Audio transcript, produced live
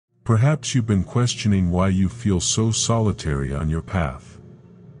Perhaps you've been questioning why you feel so solitary on your path.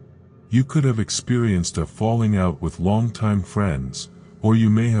 You could have experienced a falling out with longtime friends, or you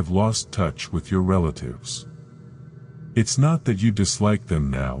may have lost touch with your relatives. It's not that you dislike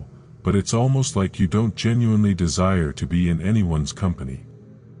them now, but it's almost like you don't genuinely desire to be in anyone's company.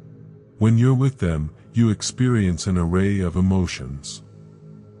 When you're with them, you experience an array of emotions.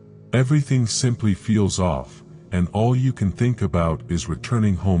 Everything simply feels off, and all you can think about is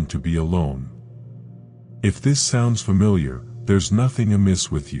returning home to be alone. If this sounds familiar, there's nothing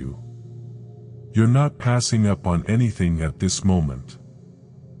amiss with you. You're not passing up on anything at this moment.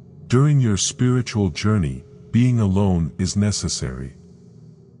 During your spiritual journey, being alone is necessary.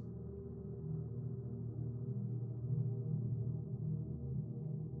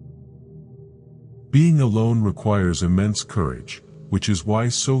 Being alone requires immense courage, which is why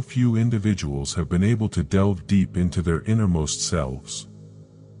so few individuals have been able to delve deep into their innermost selves.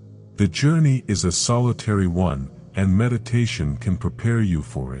 The journey is a solitary one, and meditation can prepare you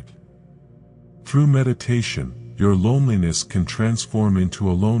for it. Through meditation, your loneliness can transform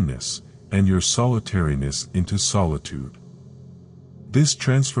into aloneness, and your solitariness into solitude. This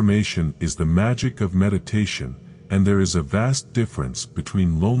transformation is the magic of meditation, and there is a vast difference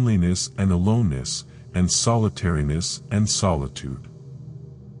between loneliness and aloneness, and solitariness and solitude.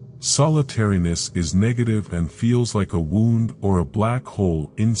 Solitariness is negative and feels like a wound or a black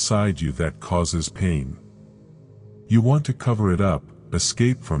hole inside you that causes pain. You want to cover it up,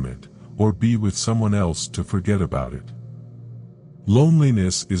 escape from it, or be with someone else to forget about it.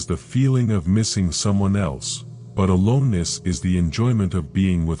 Loneliness is the feeling of missing someone else, but aloneness is the enjoyment of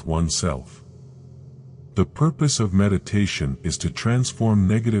being with oneself. The purpose of meditation is to transform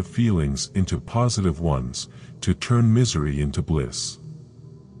negative feelings into positive ones, to turn misery into bliss.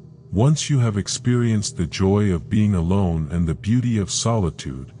 Once you have experienced the joy of being alone and the beauty of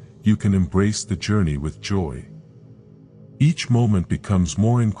solitude, you can embrace the journey with joy. Each moment becomes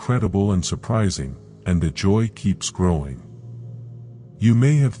more incredible and surprising, and the joy keeps growing. You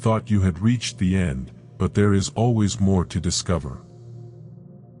may have thought you had reached the end, but there is always more to discover.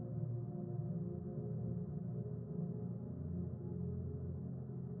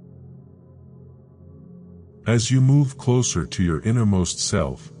 As you move closer to your innermost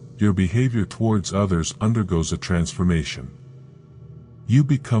self, your behavior towards others undergoes a transformation. You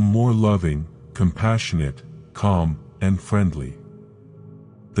become more loving, compassionate, calm, and friendly.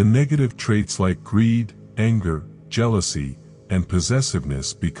 The negative traits like greed, anger, jealousy, and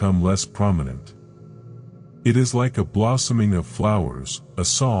possessiveness become less prominent. It is like a blossoming of flowers, a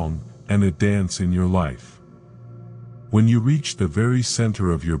song, and a dance in your life. When you reach the very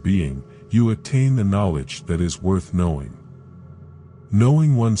center of your being, you attain the knowledge that is worth knowing.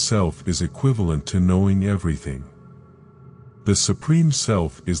 Knowing oneself is equivalent to knowing everything. The Supreme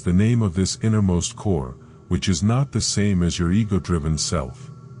Self is the name of this innermost core, which is not the same as your ego-driven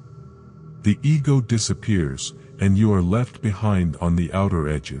self. The ego disappears, and you are left behind on the outer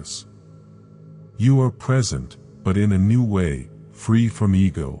edges. You are present, but in a new way, free from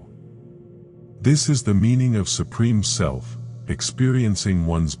ego. This is the meaning of Supreme Self, experiencing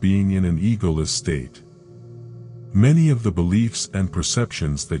one's being in an egoless state. Many of the beliefs and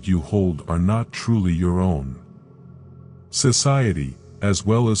perceptions that you hold are not truly your own. Society, as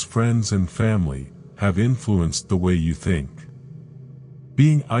well as friends and family, have influenced the way you think.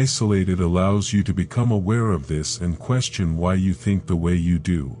 Being isolated allows you to become aware of this and question why you think the way you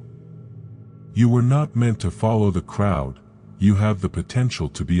do. You were not meant to follow the crowd, you have the potential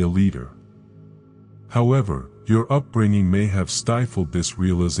to be a leader. However, your upbringing may have stifled this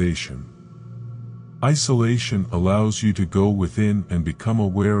realization. Isolation allows you to go within and become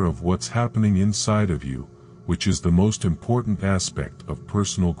aware of what's happening inside of you, which is the most important aspect of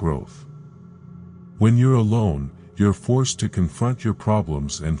personal growth. When you're alone, you're forced to confront your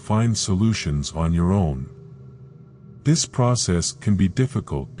problems and find solutions on your own. This process can be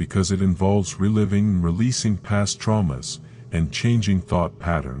difficult because it involves reliving and releasing past traumas, and changing thought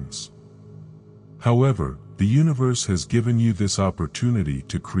patterns. However, the universe has given you this opportunity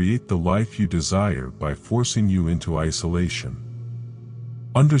to create the life you desire by forcing you into isolation.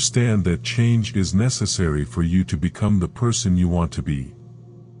 Understand that change is necessary for you to become the person you want to be.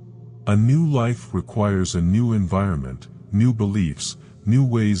 A new life requires a new environment, new beliefs, new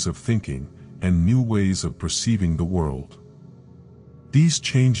ways of thinking, and new ways of perceiving the world. These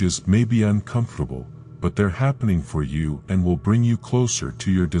changes may be uncomfortable, but they're happening for you and will bring you closer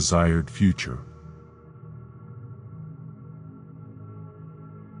to your desired future.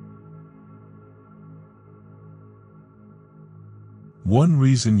 One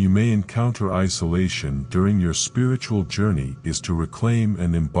reason you may encounter isolation during your spiritual journey is to reclaim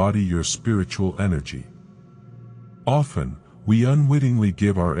and embody your spiritual energy. Often, we unwittingly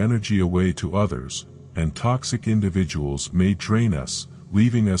give our energy away to others, and toxic individuals may drain us,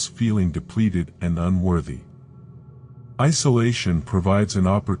 leaving us feeling depleted and unworthy. Isolation provides an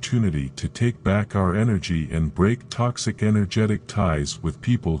opportunity to take back our energy and break toxic energetic ties with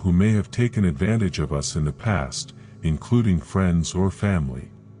people who may have taken advantage of us in the past, including friends or family.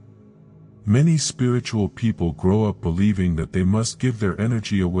 Many spiritual people grow up believing that they must give their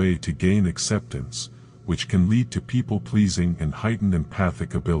energy away to gain acceptance, which can lead to people-pleasing and heightened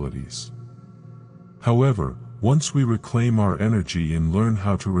empathic abilities. However, once we reclaim our energy and learn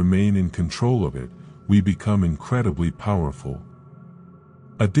how to remain in control of it, we become incredibly powerful.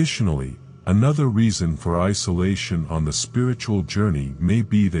 Additionally, another reason for isolation on the spiritual journey may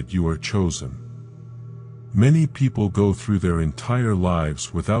be that you are chosen. Many people go through their entire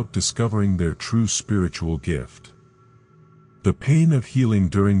lives without discovering their true spiritual gift. The pain of healing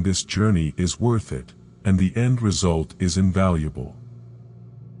during this journey is worth it, and the end result is invaluable.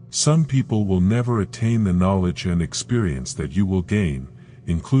 Some people will never attain the knowledge and experience that you will gain,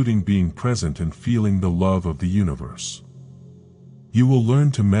 including being present and feeling the love of the universe. You will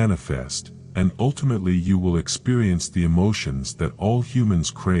learn to manifest, and ultimately you will experience the emotions that all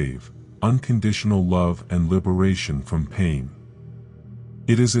humans crave: unconditional love and liberation from pain.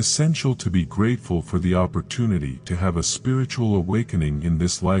 It is essential to be grateful for the opportunity to have a spiritual awakening in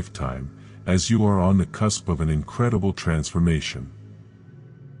this lifetime, as you are on the cusp of an incredible transformation.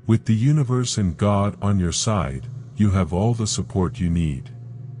 With the universe and God on your side, you have all the support you need.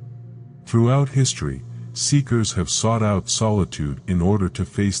 Throughout history, seekers have sought out solitude in order to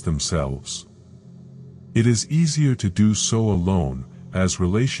face themselves. It is easier to do so alone, as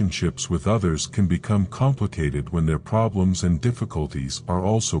relationships with others can become complicated when their problems and difficulties are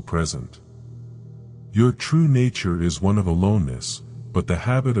also present. Your true nature is one of aloneness, but the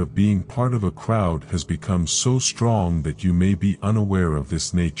habit of being part of a crowd has become so strong that you may be unaware of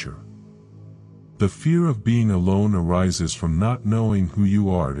this nature. The fear of being alone arises from not knowing who you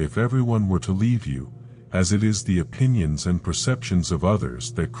are if everyone were to leave you, as it is the opinions and perceptions of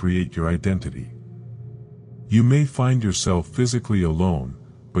others that create your identity. You may find yourself physically alone,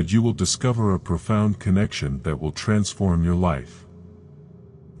 but you will discover a profound connection that will transform your life.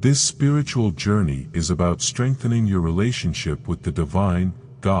 This spiritual journey is about strengthening your relationship with the divine,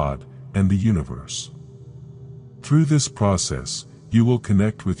 God, and the universe. Through this process, you will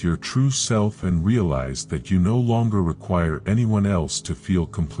connect with your true self and realize that you no longer require anyone else to feel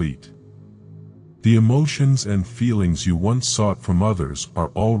complete. The emotions and feelings you once sought from others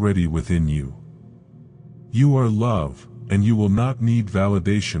are already within you. You are love, and you will not need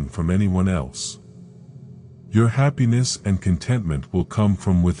validation from anyone else. Your happiness and contentment will come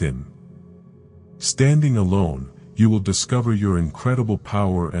from within. Standing alone, you will discover your incredible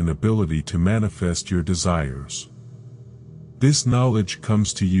power and ability to manifest your desires. This knowledge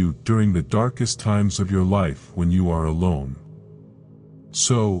comes to you during the darkest times of your life when you are alone.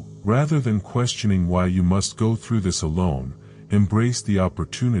 So, rather than questioning why you must go through this alone, embrace the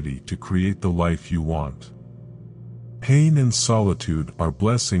opportunity to create the life you want. Pain and solitude are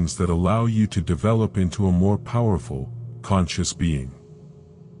blessings that allow you to develop into a more powerful, conscious being.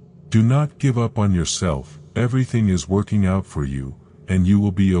 Do not give up on yourself. Everything is working out for you, and you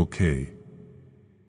will be okay.